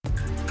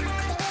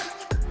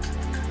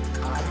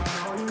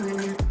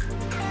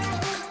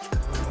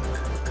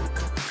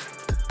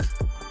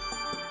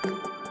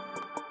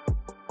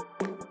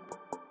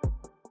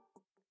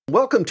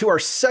Welcome to our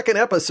second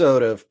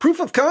episode of Proof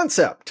of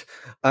Concept.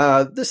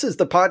 This is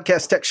the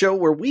podcast tech show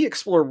where we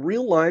explore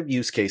real live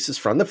use cases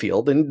from the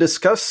field and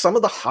discuss some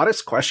of the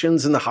hottest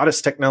questions and the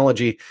hottest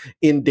technology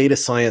in data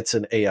science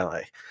and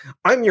AI.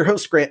 I'm your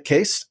host, Grant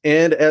Case,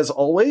 and as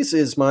always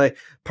is my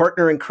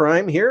partner in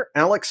crime here,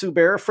 Alex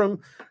Hubert from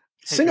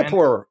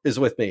Singapore Grant. Is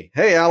with me.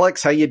 Hey,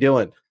 Alex, how you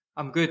doing?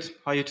 I'm good.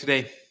 How are you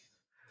today?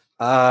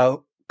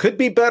 Could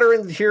be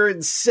better here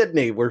in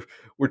Sydney. We're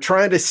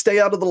trying to stay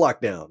out of the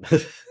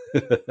lockdown.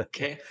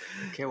 Okay.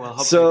 Well,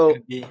 hopefully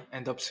it's going to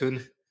end up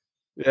soon.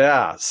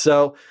 Yeah.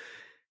 So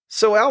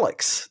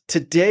Alex,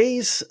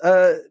 today's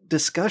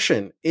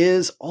discussion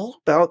is all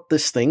about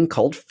this thing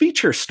called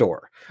Feature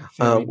Store.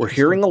 We're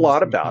hearing a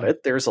lot about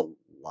it. There's a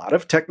lot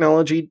of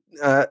technology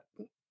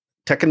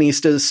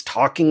techinistas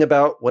talking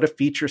about what a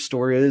feature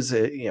store is.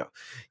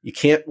 You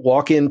can't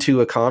walk into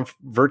a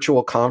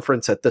virtual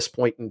conference at this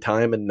point in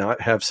time and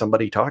not have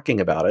somebody talking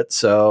about it.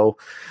 So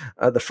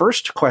the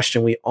first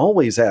question we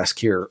always ask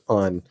here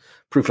on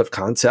Proof of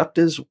Concept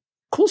is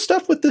cool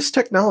stuff with this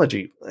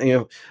technology.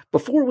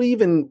 Before we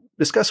even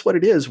discuss what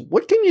it is,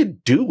 what can you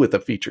do with a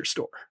feature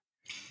store?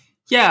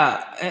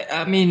 Yeah,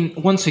 I mean,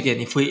 once again,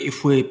 if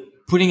we're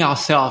putting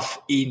ourselves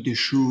in the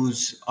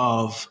shoes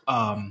of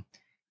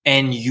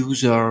end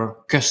user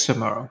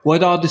customer,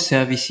 what are the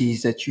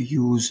services that you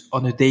use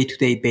on a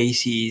day-to-day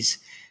basis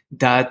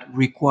that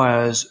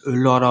requires a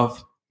lot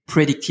of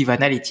predictive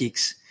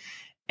analytics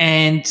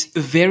and a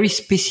very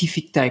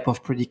specific type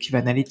of predictive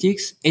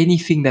analytics,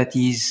 anything that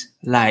is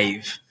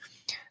live?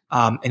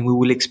 And we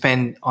will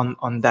expand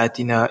on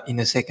that in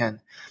a second.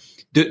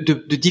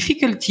 The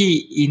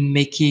difficulty in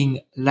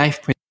making live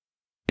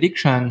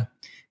prediction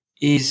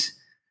is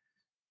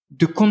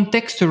the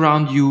context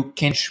around you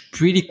can change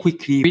pretty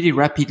quickly, really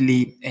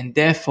rapidly, and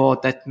therefore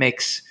that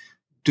makes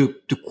the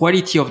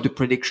quality of the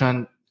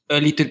prediction a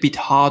little bit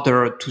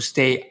harder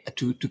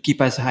to keep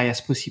as high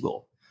as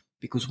possible.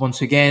 Because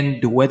once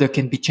again, the weather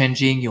can be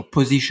changing, your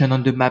position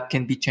on the map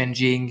can be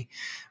changing,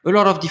 a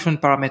lot of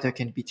different parameters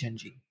can be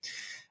changing.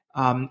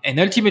 And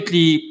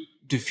ultimately,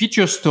 the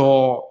feature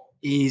store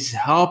is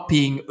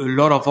helping a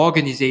lot of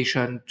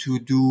organizations to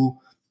do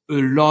a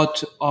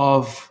lot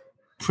of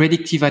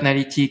predictive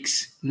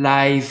analytics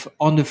live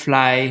on the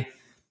fly,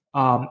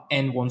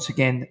 and once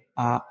again,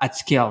 at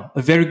scale.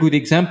 A very good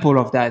example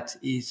of that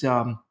is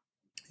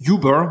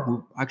Uber,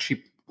 who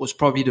actually was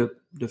probably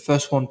the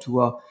first one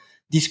to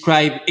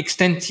describe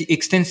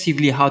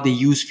extensively how they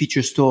use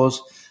feature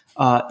stores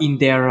in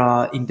their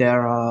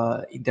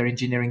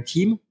engineering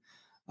team.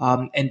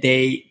 And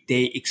they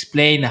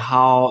explain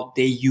how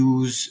they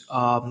use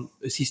a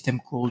system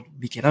called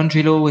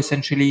Michelangelo,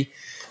 essentially,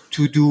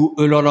 to do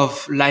a lot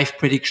of live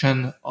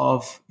prediction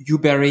of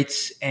Uber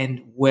Eats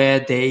and where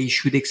they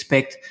should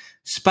expect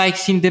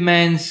spikes in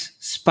demands,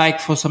 spike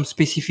for some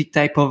specific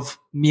type of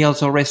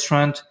meals or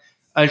restaurant,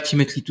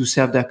 ultimately to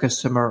serve their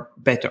customer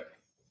better.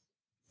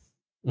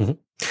 Mm-hmm.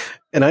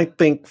 And I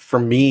think for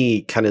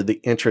me, kind of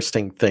the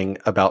interesting thing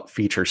about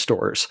feature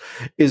stores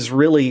is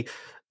really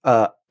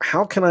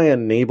how can I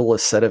enable a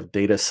set of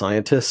data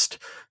scientists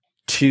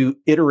to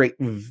iterate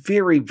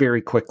very,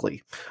 very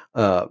quickly?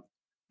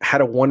 Had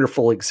a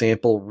wonderful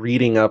example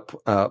reading up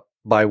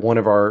by one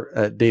of our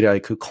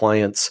Dataiku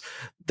clients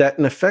that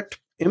in effect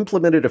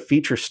implemented a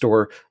feature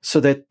store so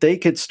that they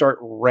could start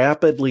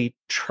rapidly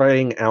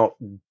trying out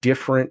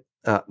different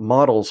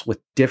models with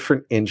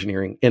different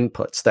engineering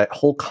inputs. That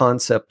whole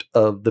concept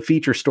of the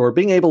feature store,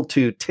 being able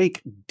to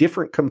take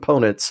different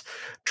components,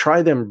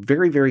 try them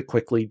very, very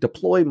quickly,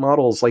 deploy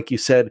models, like you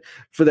said,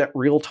 for that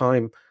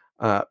real-time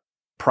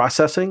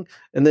processing,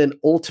 and then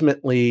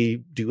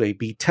ultimately do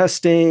A/B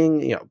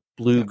testing,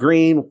 blue,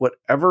 green,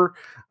 whatever,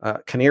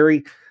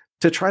 canary,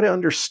 to try to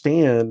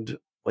understand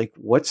like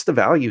what's the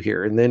value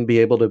here and then be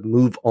able to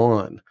move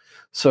on.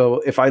 So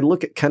if I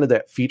look at kind of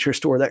that feature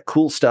store, that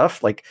cool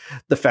stuff, like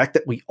the fact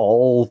that we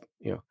all,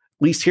 at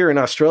least here in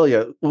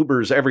Australia,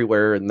 Uber's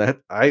everywhere and that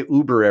I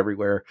Uber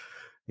everywhere,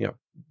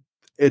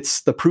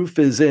 it's the proof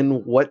is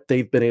in what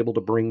they've been able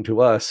to bring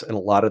to us. And a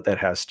lot of that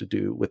has to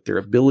do with their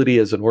ability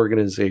as an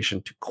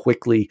organization to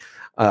quickly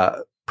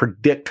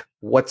predict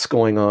what's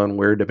going on,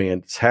 where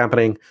demand is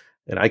happening.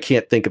 And I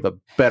can't think of a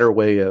better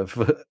way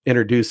of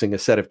introducing a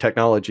set of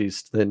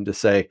technologies than to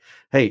say,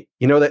 hey,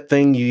 that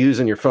thing you use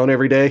in your phone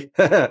every day?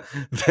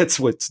 That's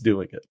what's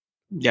doing it.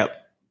 Yep,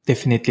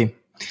 definitely.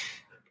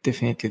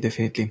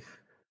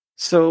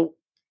 So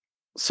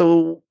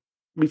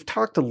we've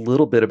talked a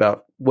little bit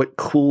about what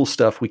cool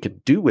stuff we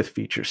could do with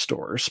feature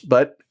stores,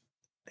 but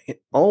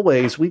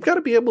always we've got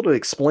to be able to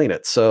explain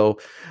it. So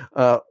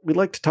we'd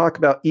like to talk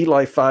about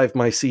Eli 5,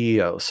 my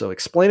CEO. So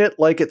explain it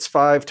like it's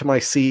 5 to my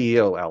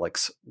CEO,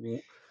 Alex.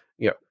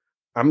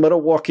 I'm going to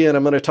walk in,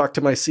 I'm going to talk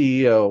to my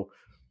CEO.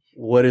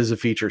 What is a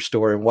feature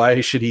store and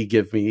why should he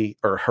give me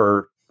or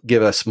her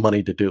give us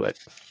money to do it?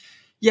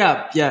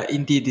 Yeah,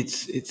 indeed.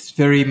 It's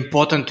very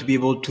important to be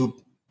able to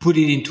put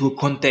it into a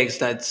context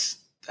that's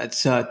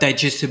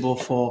digestible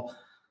for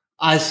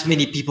as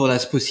many people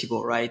as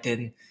possible, right?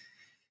 And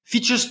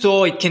feature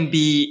store, it can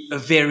be a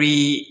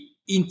very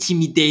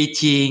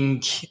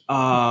intimidating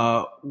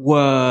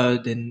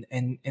word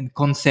and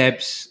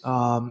concepts.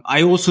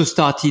 I also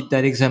started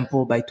that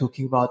example by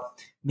talking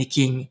about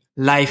making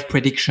live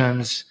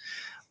predictions.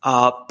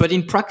 But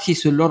in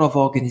practice, a lot of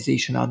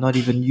organizations are not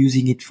even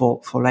using it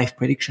for live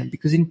prediction,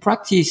 because in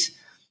practice,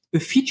 a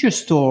feature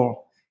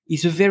store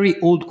is a very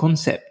old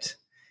concept.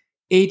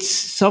 It's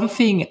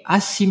something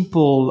as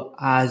simple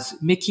as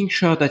making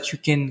sure that you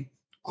can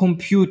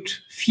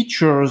compute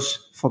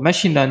features for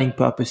machine learning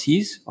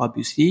purposes,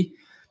 obviously,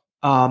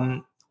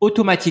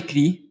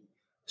 automatically,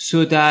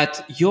 so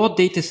that your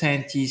data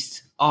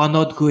scientists are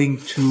not going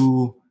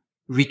to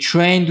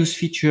retrain those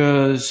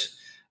features,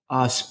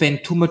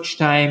 spend too much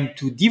time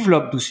to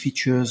develop those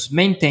features,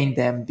 maintain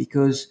them,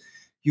 because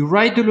you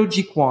write the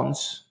logic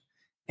once,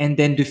 and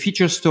then the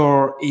feature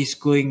store is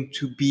going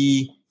to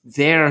be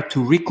there to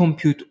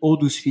recompute all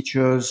those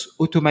features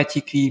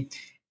automatically,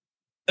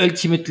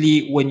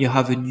 ultimately when you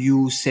have a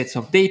new set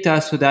of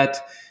data, so that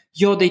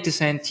your data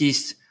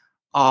scientists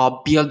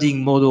are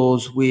building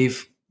models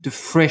with the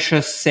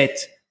freshest set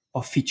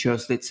of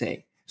features, let's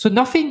say. So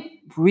nothing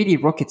really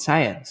rocket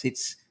science.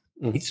 It's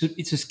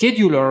a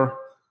scheduler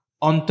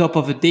on top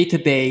of a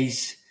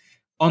database,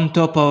 on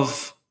top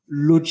of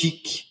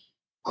logic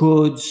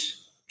codes,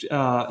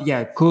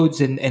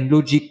 codes and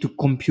logic to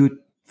compute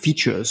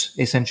features,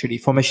 essentially,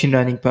 for machine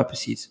learning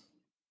purposes.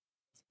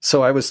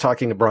 So I was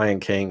talking to Brian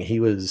King. He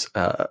was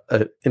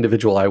an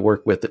individual I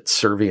work with at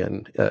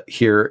Servian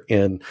here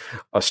in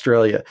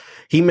Australia.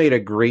 He made a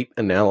great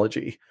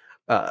analogy.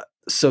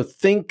 So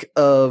think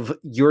of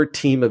your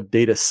team of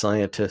data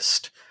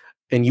scientists,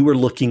 and you were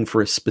looking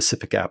for a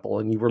specific apple,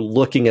 and you were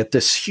looking at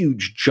this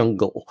huge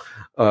jungle,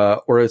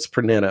 or it's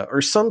banana,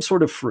 or some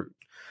sort of fruit.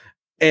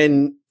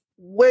 And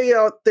way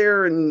out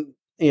there, and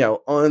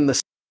on the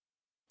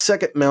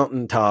second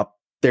mountaintop,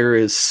 there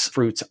is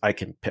fruits I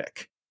can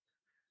pick.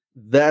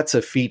 That's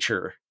a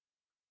feature.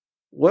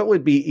 What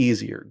would be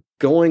easier?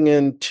 Going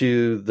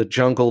into the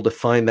jungle to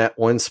find that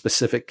one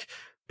specific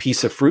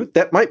piece of fruit?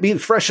 That might be the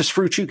freshest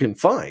fruit you can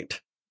find.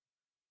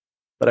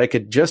 But I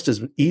could just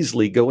as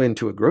easily go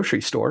into a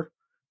grocery store,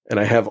 and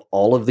I have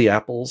all of the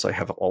apples, I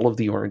have all of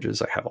the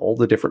oranges, I have all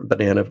the different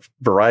banana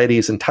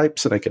varieties and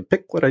types, and I can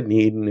pick what I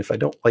need. And if I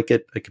don't like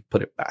it, I can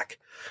put it back.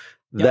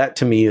 Yep. That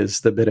to me is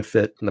the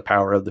benefit and the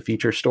power of the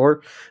feature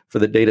store. For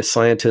the data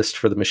scientist,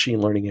 for the machine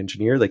learning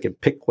engineer, they can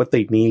pick what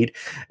they need,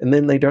 and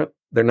then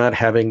they're not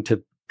having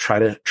to try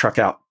to truck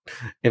out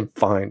and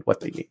find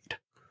what they need.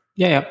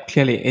 Yeah,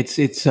 clearly.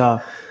 It's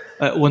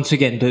once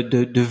again,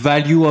 the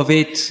value of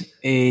it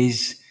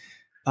is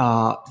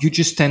you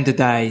just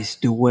standardize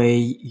the way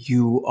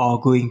you are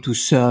going to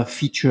serve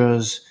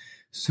features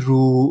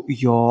through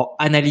your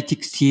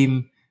analytics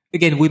team.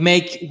 Again, we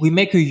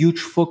make a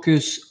huge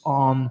focus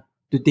on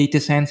the data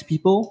science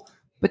people,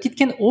 but it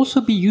can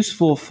also be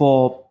useful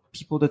for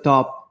people that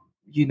are,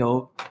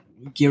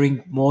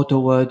 gearing more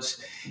towards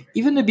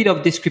even a bit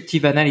of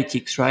descriptive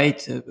analytics,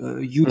 right?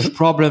 A huge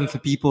problem for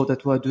people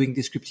that were doing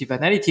descriptive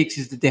analytics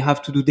is that they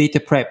have to do data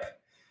prep,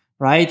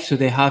 right? So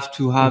they have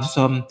to have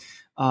some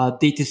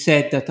data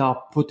set that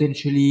are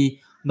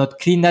potentially not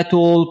clean at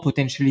all,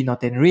 potentially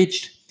not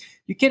enriched.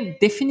 You can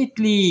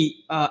definitely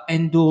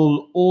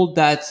handle all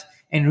that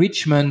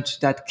enrichment,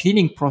 that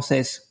cleaning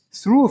process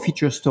through a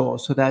feature store,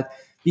 so that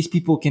these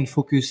people can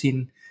focus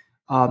in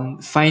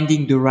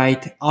finding the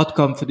right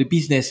outcome for the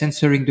business,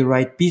 answering the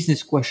right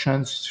business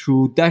questions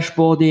through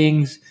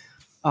dashboardings,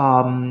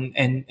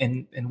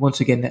 and once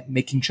again,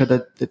 making sure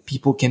that the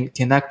people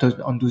can act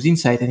on those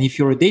insights. And if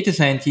you're a data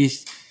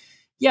scientist,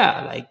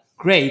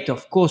 great.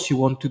 Of course, you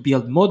want to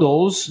build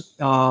models,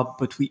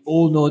 but we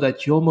all know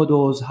that your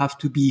models have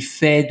to be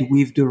fed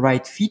with the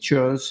right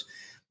features.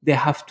 They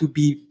have to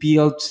be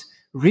built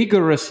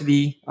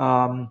rigorously,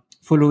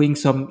 following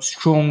some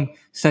strong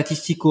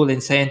statistical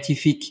and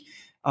scientific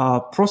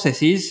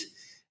processes.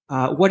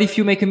 What if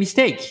you make a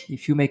mistake?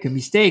 If you make a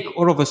mistake,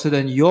 all of a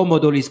sudden your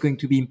model is going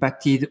to be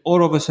impacted.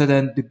 All of a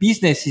sudden the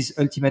business is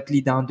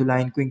ultimately down the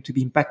line going to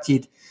be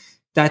impacted.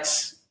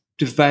 That's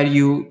the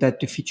value that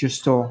the feature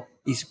store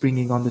is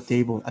bringing on the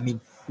table. I mean,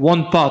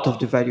 one part of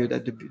the value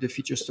that the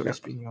feature store is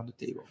bringing on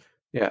the table.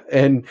 Yeah.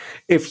 And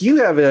if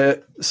you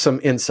have some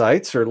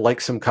insights or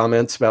some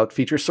comments about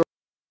feature store,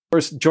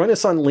 join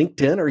us on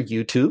LinkedIn or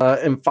YouTube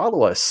and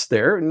follow us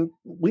there. And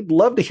we'd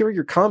love to hear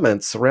your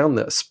comments around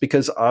this,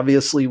 because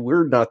obviously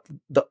we're not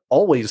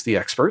always the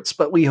experts,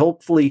 but we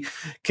hopefully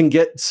can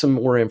get some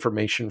more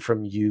information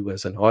from you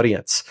as an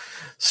audience.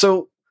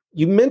 So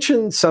you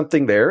mentioned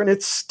something there, and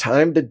it's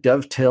time to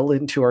dovetail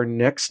into our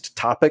next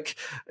topic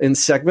and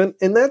segment,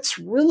 and that's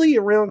really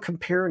around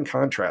compare and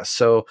contrast.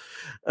 So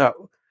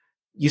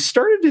you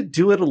started to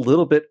do it a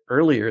little bit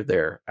earlier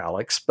there,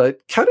 Alex,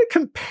 but kind of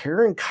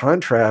compare and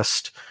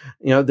contrast,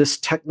 this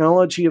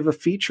technology of a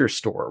feature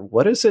store.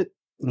 What is it?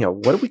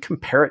 What do we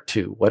compare it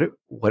to?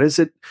 What is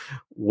it?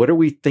 What are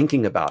we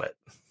thinking about it?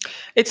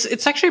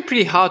 It's actually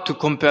pretty hard to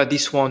compare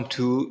this one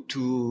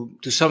to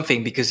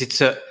something, because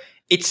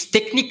it's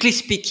technically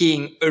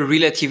speaking a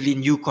relatively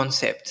new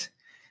concept.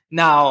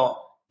 Now,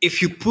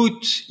 if you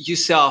put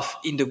yourself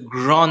in the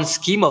grand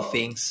scheme of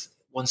things,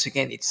 once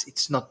again,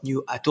 it's not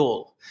new at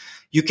all.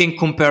 You can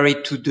compare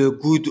it to the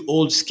good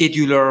old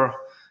scheduler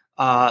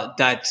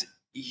that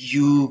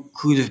you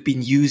could have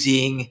been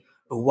using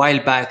a while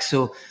back.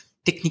 So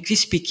technically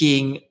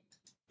speaking,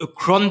 a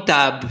cron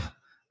tab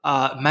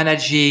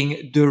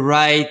managing the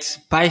right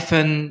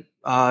Python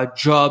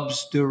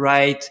jobs, the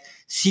right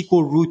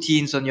SQL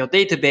routines on your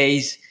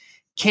database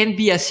can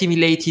be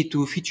assimilated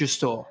to a feature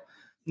store.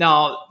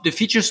 Now, the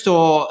feature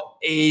store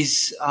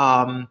is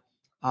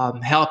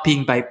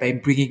helping by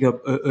bringing up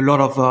a lot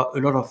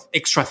of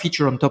extra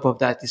feature on top of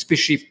that,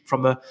 especially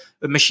from a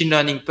machine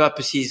learning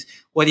purposes.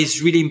 What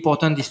is really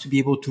important is to be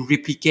able to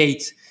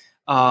replicate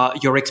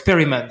your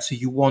experiment. So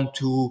you want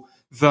to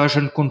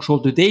version control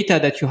the data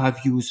that you have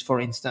used,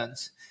 for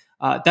instance.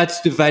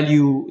 That's the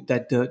value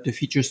that the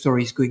feature store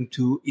is going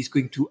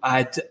to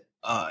add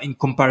in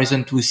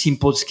comparison to a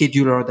simple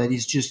scheduler that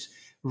is just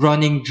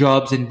running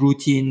jobs and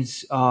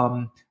routines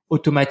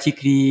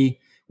automatically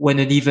when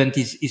an event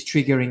is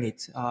triggering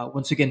it.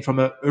 Once again, from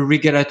a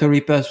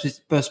regulatory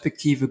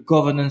perspective, a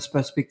governance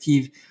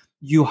perspective,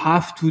 you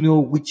have to know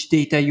which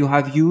data you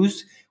have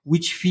used,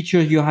 which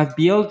features you have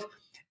built,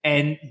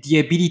 and the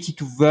ability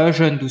to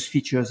version those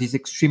features is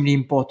extremely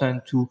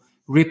important to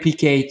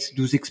replicate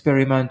those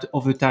experiments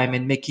over time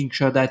and making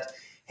sure that,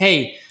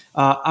 hey,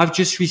 I've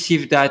just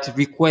received that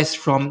request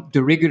from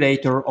the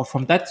regulator or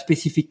from that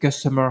specific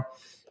customer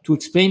to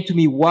explain to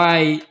me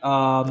why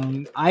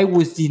I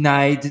was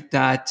denied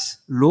that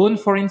loan,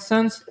 for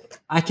instance.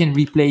 I can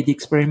replay the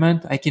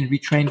experiment. I can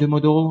retrain the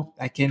model.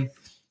 I can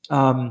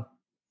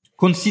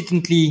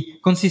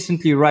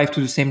consistently arrive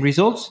to the same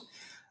results.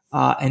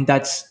 And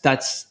that's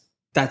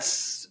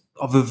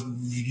of a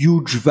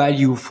huge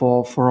value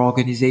for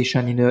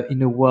organization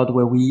in a world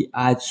where we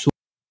add so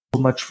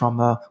much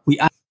from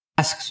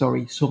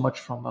so much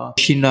from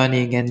machine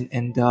learning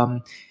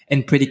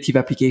and predictive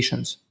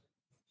applications.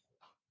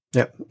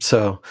 Yeah.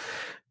 So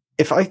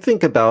if I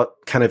think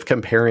about kind of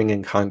comparing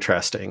and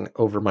contrasting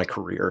over my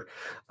career,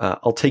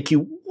 I'll take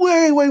you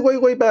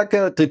way back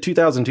to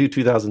 2002,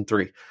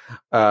 2003.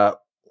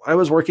 I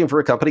was working for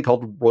a company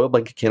called Royal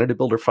Bank of Canada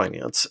Builder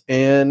Finance,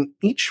 and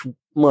each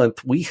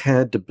month we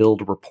had to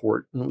build a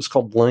report, and it was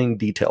called Line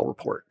Detail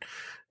Report.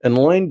 And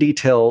Line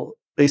Detail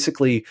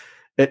basically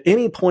at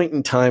any point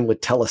in time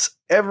would tell us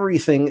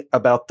everything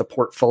about the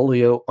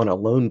portfolio on a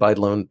loan by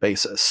loan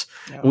basis.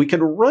 Yeah. We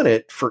could run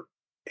it for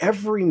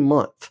every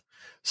month.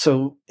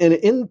 So, and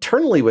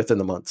internally within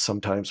the month,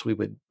 sometimes we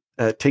would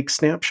take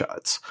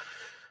snapshots.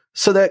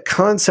 So that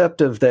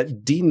concept of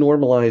that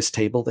denormalized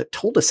table that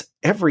told us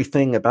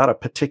everything about a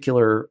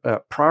particular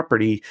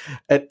property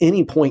at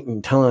any point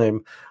in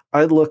time,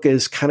 I look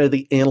as kind of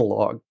the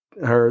analog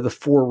or the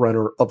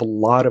forerunner of a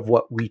lot of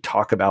what we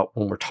talk about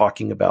when we're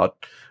talking about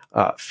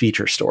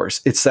feature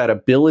stores. It's that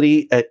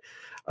ability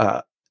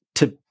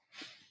to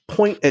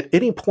point at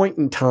any point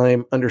in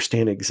time,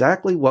 understand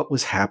exactly what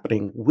was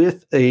happening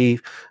with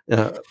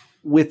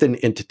with an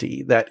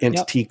entity. That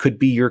entity could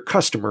be your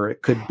customer.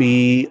 It could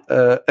be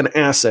an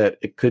asset.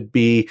 It could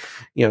be,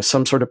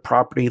 some sort of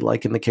property,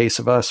 like in the case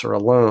of us, or a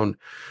loan.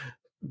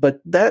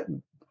 But that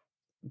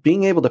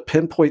being able to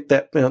pinpoint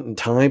that amount in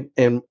time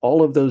and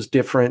all of those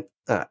different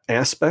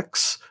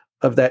aspects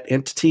of that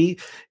entity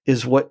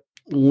is what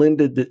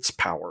lended its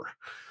power.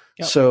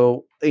 Yep.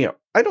 So,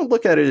 I don't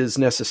look at it as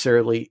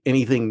necessarily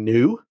anything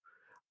new.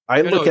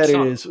 I look at it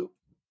as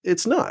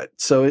it's not.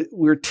 So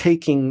we're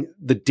taking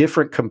the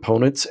different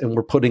components and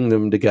we're putting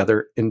them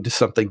together into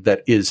something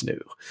that is new.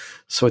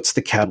 So it's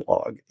the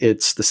catalog,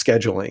 it's the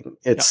scheduling,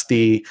 it's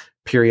the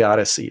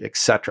periodicity,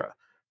 etc.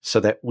 So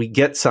that we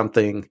get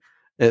something,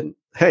 and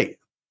hey,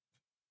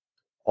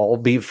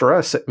 albeit for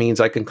us, it means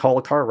I can call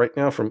a car right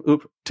now from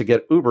Uber to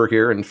get Uber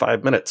here in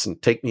 5 minutes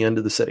and take me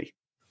into the city.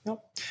 Yep.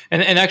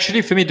 And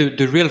actually, for me,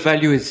 the real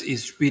value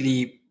is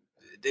really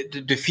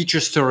the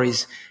feature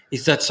stories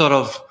is that sort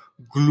of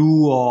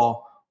glue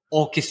or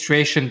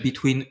orchestration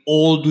between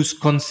all those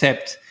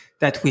concepts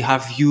that we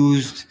have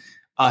used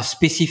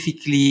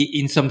specifically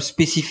in some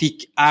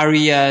specific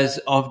areas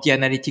of the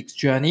analytics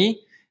journey,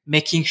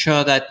 making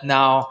sure that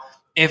now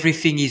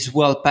everything is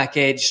well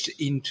packaged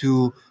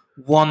into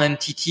one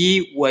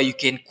entity where you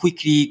can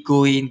quickly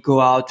go in, go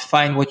out,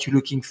 find what you're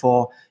looking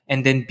for,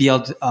 and then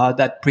build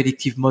that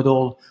predictive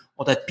model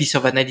or that piece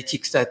of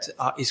analytics that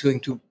is going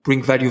to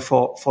bring value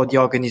for the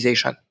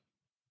organization.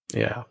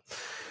 Yeah.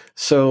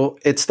 So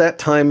it's that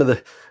time of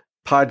the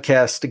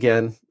podcast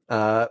again.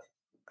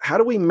 How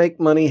do we make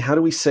money? How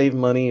do we save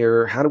money?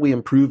 Or how do we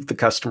improve the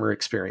customer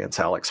experience,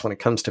 Alex, when it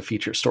comes to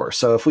feature store?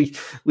 So if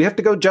we have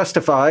to go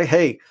justify,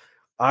 hey,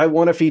 I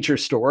want a feature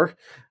store.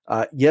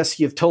 Yes,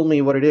 you've told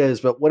me what it is,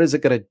 but what is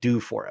it going to do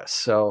for us?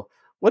 So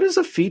what is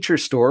a feature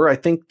store? I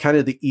think kind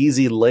of the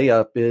easy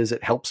layup is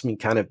it helps me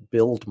kind of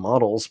build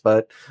models,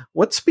 but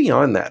what's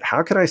beyond that?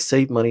 How can I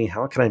save money?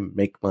 How can I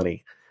make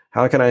money?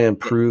 How can I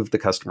improve the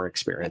customer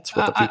experience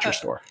with the feature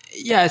store?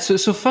 Yeah.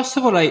 So first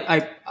of all,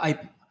 I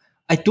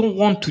don't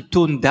want to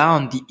tone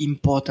down the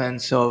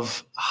importance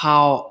of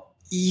how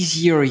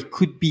easier it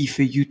could be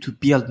for you to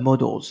build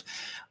models.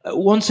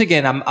 Once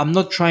again, I'm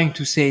not trying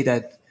to say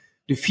that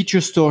the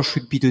feature store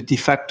should be the de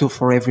facto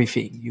for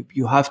everything.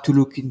 You have to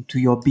look into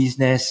your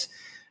business,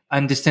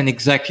 understand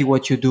exactly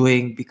what you're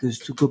doing, because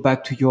to go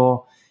back to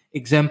your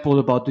example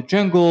about the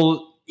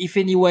jungle, if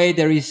anyway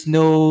there is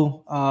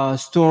no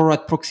store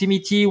at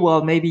proximity,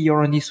 well, maybe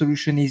your only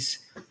solution is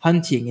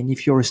hunting. And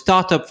if you're a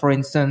startup, for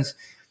instance,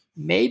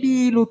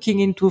 maybe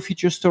looking into a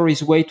feature store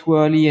is way too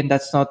early and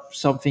that's not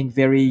something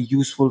very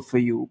useful for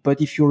you.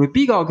 But if you're a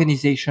big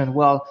organization,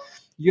 well,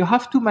 you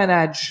have to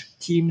manage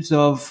teams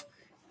of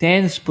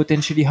tens,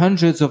 potentially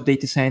hundreds of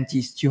data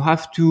scientists. You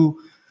have to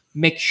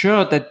make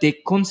sure that they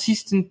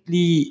consistently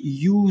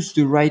use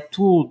the right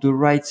tool, the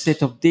right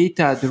set of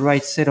data, the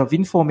right set of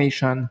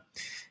information,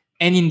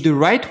 and in the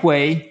right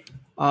way,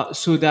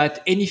 so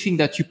that anything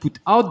that you put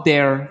out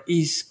there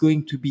is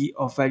going to be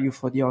of value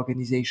for the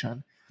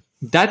organization.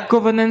 That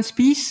governance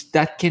piece,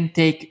 that can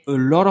take a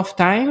lot of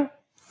time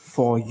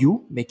for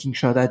you, making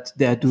sure that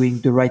they're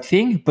doing the right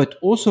thing, but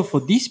also for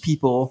these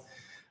people,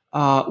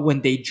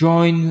 when they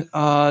join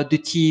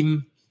the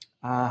team,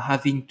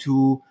 having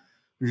to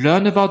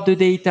learn about the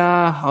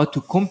data, how to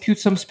compute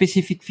some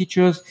specific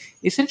features.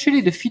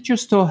 Essentially, the feature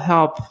store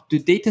help the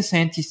data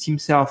scientist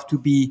himself to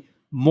be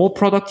more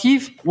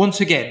productive. Once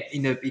again,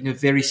 in a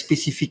very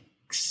specific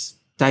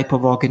type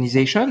of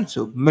organization,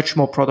 so much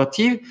more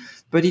productive.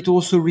 But it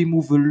also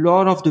removes a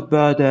lot of the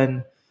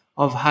burden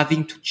of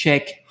having to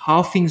check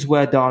how things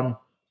were done,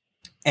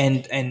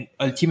 and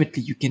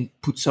ultimately you can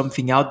put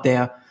something out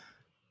there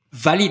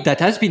that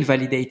has been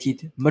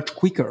validated much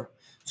quicker.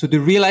 So the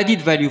real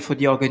added value for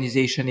the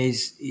organization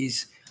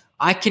is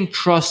I can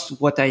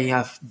trust what I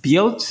have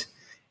built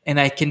and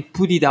I can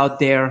put it out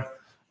there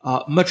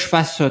much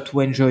faster to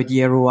enjoy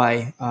the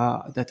ROI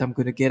that I'm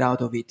going to get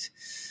out of it.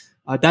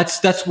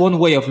 That's one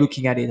way of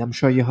looking at it. I'm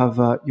sure you have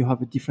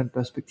a different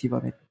perspective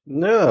on it.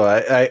 No,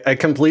 I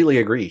completely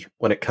agree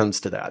when it comes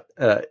to that.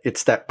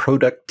 It's that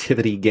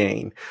productivity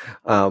gain.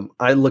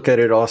 I look at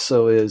it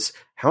also as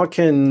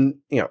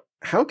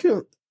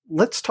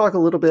let's talk a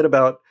little bit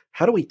about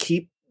how do we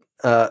keep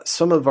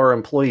some of our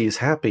employees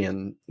happy.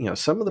 And,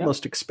 some of the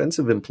most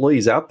expensive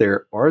employees out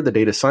there are the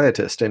data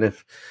scientists. And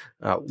if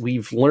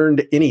we've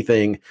learned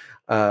anything,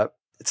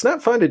 it's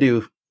not fun to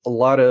do a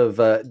lot of,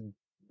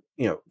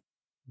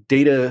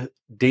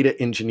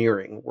 data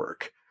engineering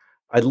work.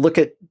 I look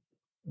at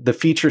the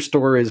feature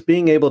store as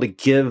being able to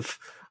give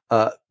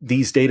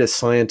these data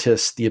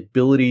scientists the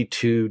ability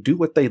to do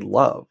what they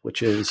love,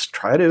 which is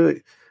try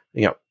to,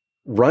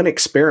 run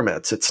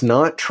experiments. It's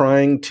not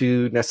trying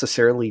to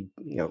necessarily,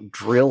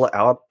 drill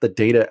out the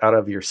data out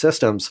of your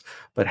systems,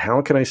 but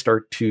how can I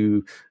start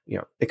to,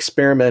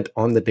 experiment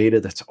on the data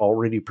that's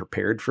already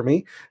prepared for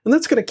me? And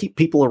that's going to keep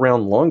people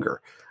around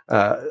longer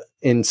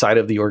inside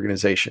of the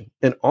organization.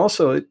 And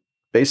also it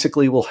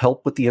basically will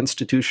help with the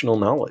institutional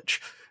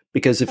knowledge.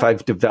 Because if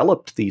I've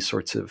developed these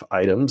sorts of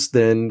items,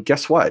 then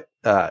guess what?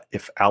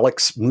 If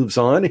Alex moves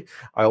on,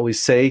 I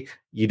always say,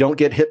 you don't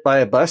get hit by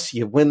a bus,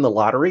 you win the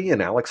lottery,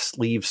 and Alex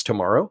leaves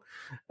tomorrow.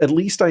 At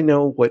least I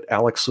know what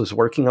Alex was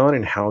working on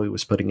and how he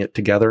was putting it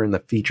together, and the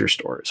feature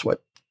store is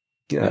what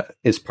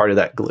is part of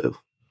that glue.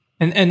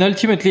 And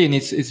ultimately, and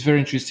it's very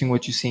interesting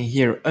what you're saying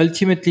here,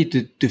 ultimately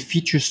the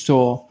feature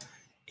store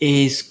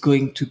is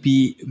going to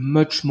be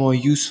much more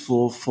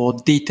useful for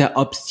data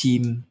ops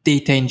team,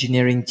 data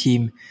engineering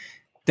team,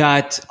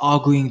 that are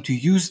going to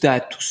use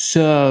that to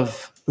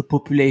serve a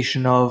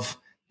population of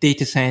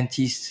data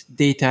scientists,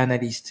 data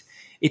analysts.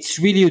 It's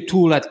really a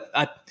tool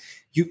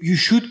you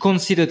should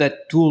consider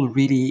that tool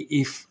really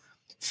if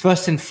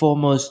first and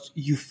foremost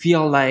you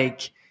feel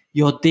like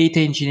your data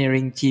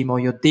engineering team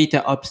or your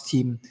data ops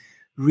team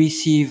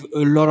receive a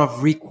lot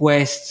of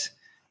requests,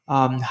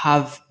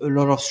 have a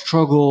lot of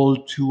struggle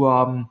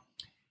to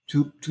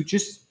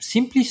just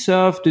simply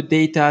serve the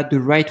data the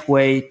right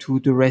way to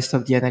the rest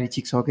of the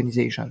analytics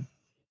organization.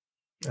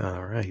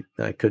 All right.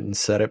 I couldn't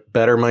set it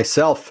better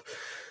myself.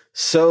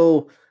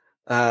 So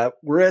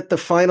we're at the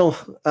final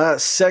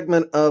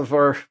segment of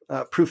our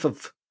proof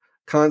of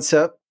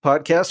concept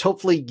podcast.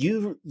 Hopefully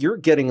you're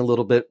getting a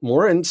little bit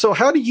more. And so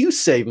how do you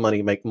save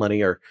money, make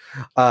money, or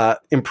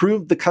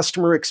improve the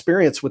customer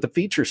experience with a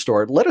feature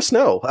store? Let us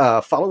know.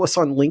 Follow us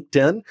on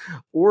LinkedIn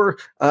or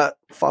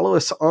follow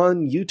us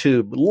on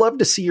YouTube. Love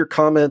to see your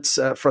comments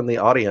from the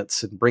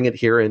audience and bring it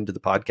here into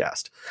the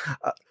podcast.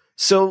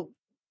 So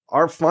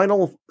our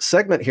final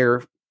segment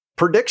here,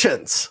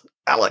 predictions.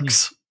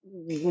 Alex,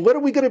 what are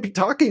we going to be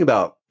talking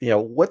about?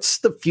 What's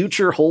the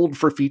future hold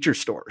for feature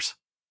stores?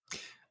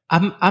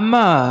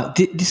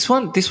 This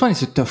one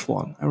is a tough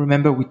one. I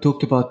remember we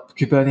talked about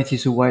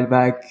Kubernetes a while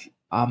back.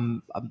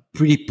 I'm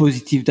pretty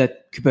positive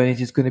that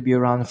Kubernetes is going to be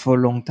around for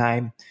a long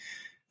time.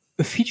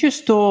 A feature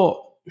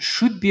store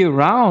should be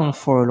around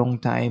for a long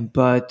time,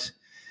 but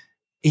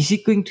is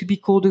it going to be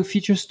called a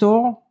feature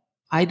store?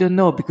 I don't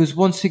know, because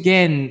once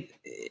again,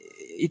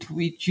 it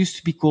used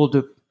to be called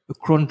a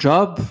cron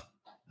job.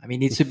 I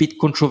mean, it's a bit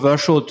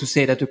controversial to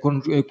say that a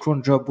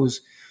cron job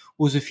was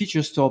a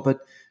feature store,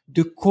 but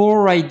the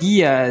core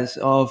ideas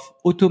of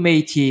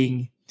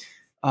automating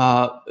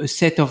a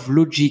set of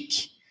logic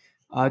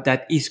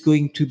that is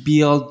going to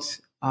build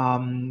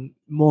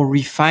more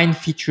refined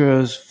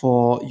features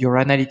for your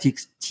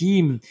analytics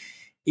team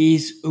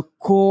is a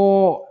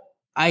core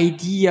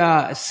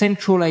idea, a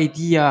central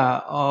idea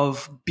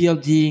of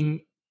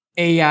building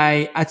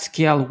AI at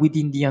scale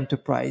within the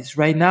enterprise.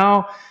 Right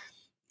now,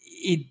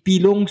 it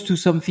belongs to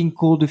something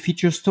called a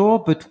feature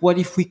store, but what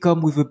if we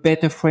come with a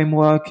better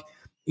framework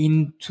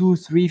in 2,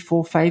 3,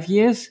 4, 5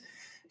 years?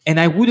 And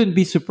I wouldn't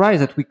be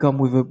surprised that we come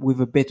with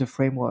a better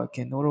framework,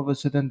 and all of a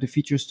sudden the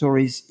feature store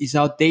is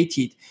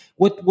outdated.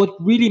 What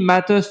really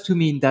matters to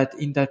me in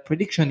that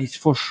prediction is,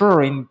 for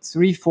sure, in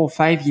 3, 4,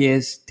 5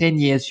 years, 10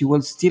 years, you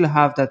will still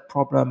have that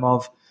problem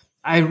of,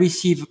 I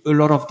receive a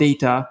lot of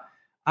data,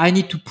 I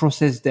need to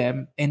process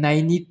them, and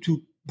I need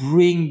to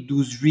bring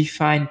those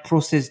refined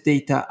processed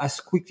data as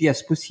quickly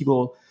as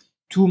possible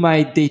to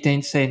my data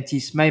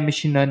scientist, my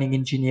machine learning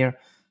engineer,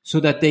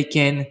 so that they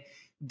can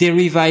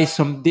derive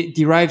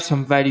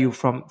some value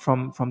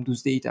from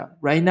those data.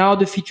 Right now,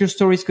 the feature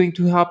store is going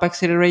to help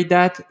accelerate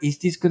that. Is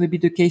this going to be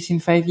the case in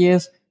 5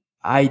 years?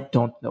 I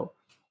don't know.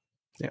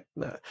 Yeah.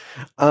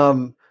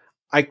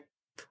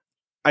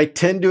 I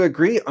tend to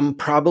agree. I'm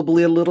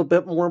probably a little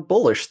bit more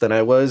bullish than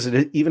I was,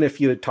 even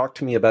if you had talked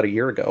to me about a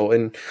year ago.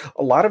 And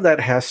a lot of that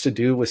has to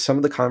do with some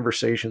of the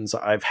conversations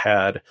I've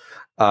had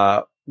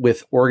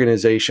with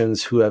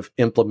organizations who have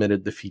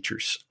implemented the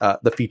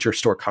feature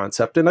store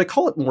concept. And I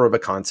call it more of a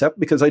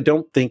concept because I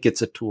don't think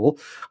it's a tool.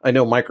 I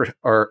know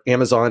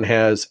Amazon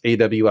has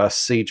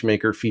AWS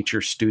SageMaker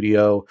Feature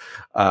Studio.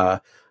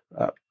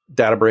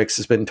 Databricks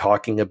has been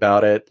talking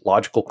about it.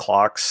 Logical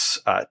Clocks,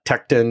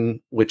 Tekton,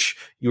 which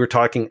you were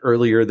talking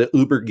earlier, the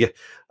Uber,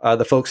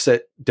 the folks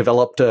that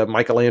developed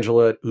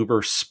Michelangelo at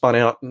Uber spun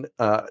out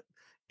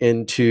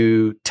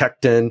into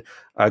Tekton,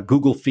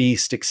 Google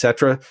Feast,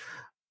 etc.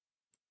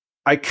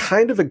 I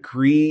kind of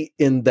agree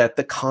in that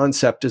the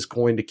concept is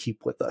going to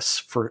keep with us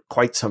for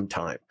quite some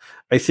time.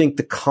 I think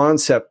the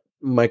concept,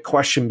 my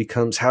question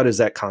becomes, how does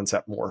that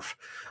concept morph?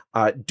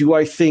 Do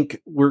I think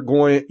you're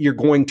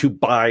going to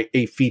buy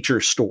a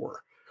feature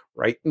store,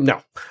 right?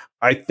 No,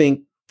 I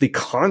think the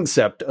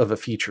concept of a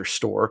feature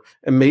store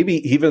and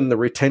maybe even the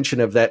retention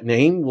of that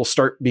name will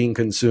start being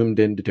consumed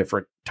into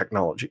different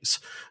technologies.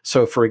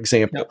 So for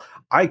example,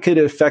 I could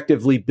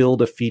effectively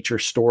build a feature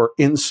store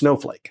in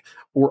Snowflake,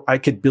 or I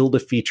could build a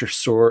feature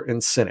store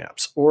in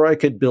Synapse, or I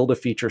could build a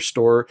feature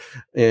store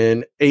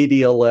in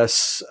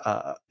ADLS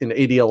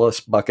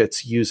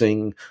buckets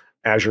using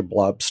Azure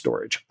Blob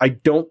Storage. I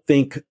don't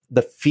think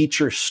the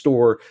feature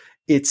store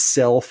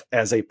itself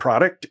as a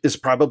product is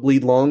probably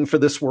long for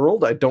this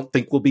world. I don't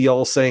think we'll be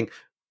all saying,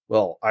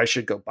 well, I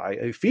should go buy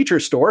a feature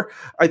store.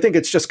 I think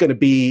it's just going to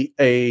be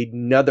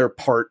another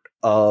part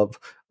of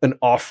an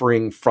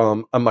offering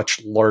from a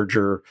much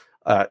larger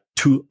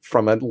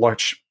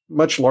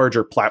much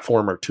larger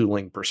platform or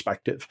tooling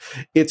perspective.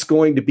 It's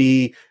going to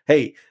be,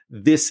 hey,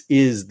 this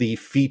is the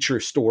feature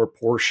store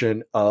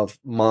portion of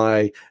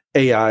my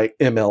AI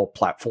ML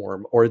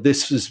platform, or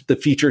this is the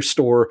feature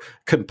store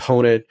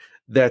component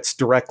that's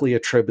directly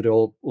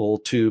attributable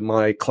to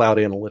my cloud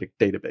analytic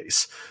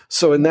database.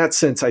 So in that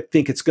sense, I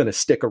think it's going to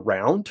stick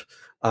around.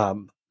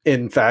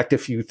 In fact,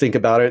 if you think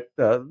about it,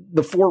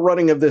 the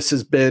forerunning of this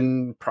has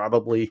been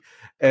probably,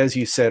 as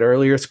you said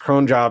earlier, it's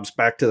cron jobs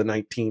back to the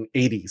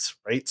 1980s,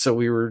 right? So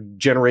we were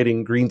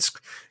generating green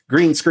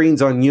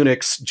screens on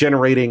Unix,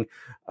 generating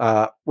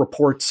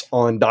reports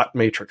on dot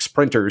matrix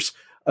printers.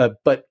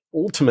 But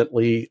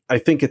ultimately, I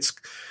think it's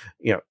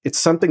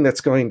something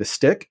that's going to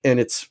stick and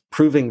it's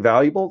proving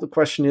valuable. The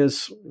question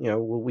is,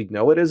 will we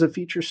know it as a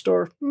feature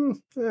store?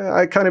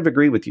 I kind of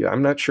agree with you.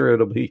 I'm not sure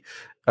it'll be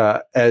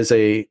as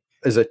a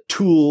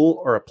tool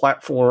or a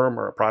platform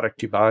or a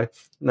product you buy. I'm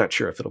not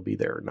sure if it'll be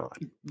there or not.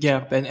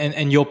 Yeah,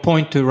 and your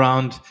point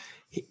around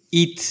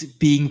it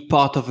being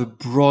part of a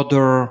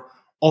broader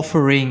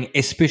offering,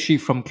 especially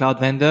from cloud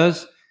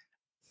vendors.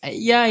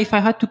 Yeah, if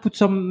I had to put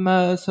some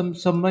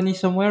money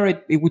somewhere,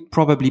 it would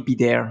probably be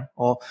there,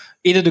 or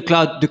either the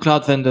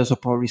cloud vendors or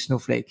probably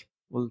Snowflake.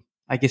 Well,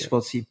 I guess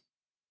we'll see.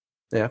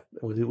 Yeah,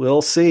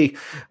 we'll see.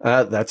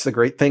 That's the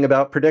great thing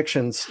about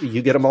predictions.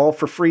 You get them all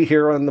for free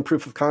here on the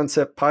Proof of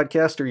Concept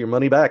podcast, or your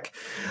money back.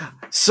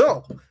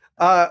 So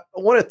I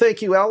want to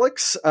thank you,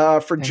 Alex,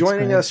 for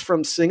joining us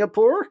from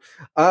Singapore.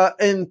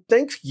 And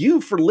thank you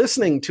for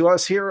listening to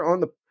us here on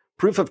the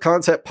Proof of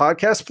Concept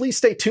podcast. Please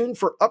stay tuned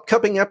for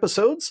upcoming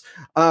episodes.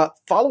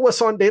 Follow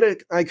us on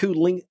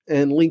Dataiku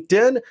and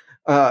LinkedIn.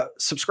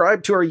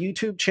 Subscribe to our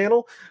YouTube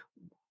channel.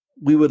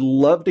 We would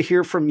love to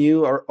hear from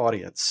you, our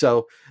audience.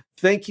 So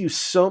thank you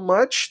so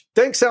much.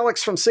 Thanks,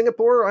 Alex, from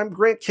Singapore. I'm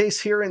Grant Case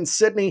here in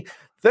Sydney.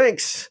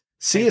 Thanks.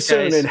 See you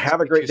soon, and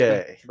have a great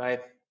day. Bye.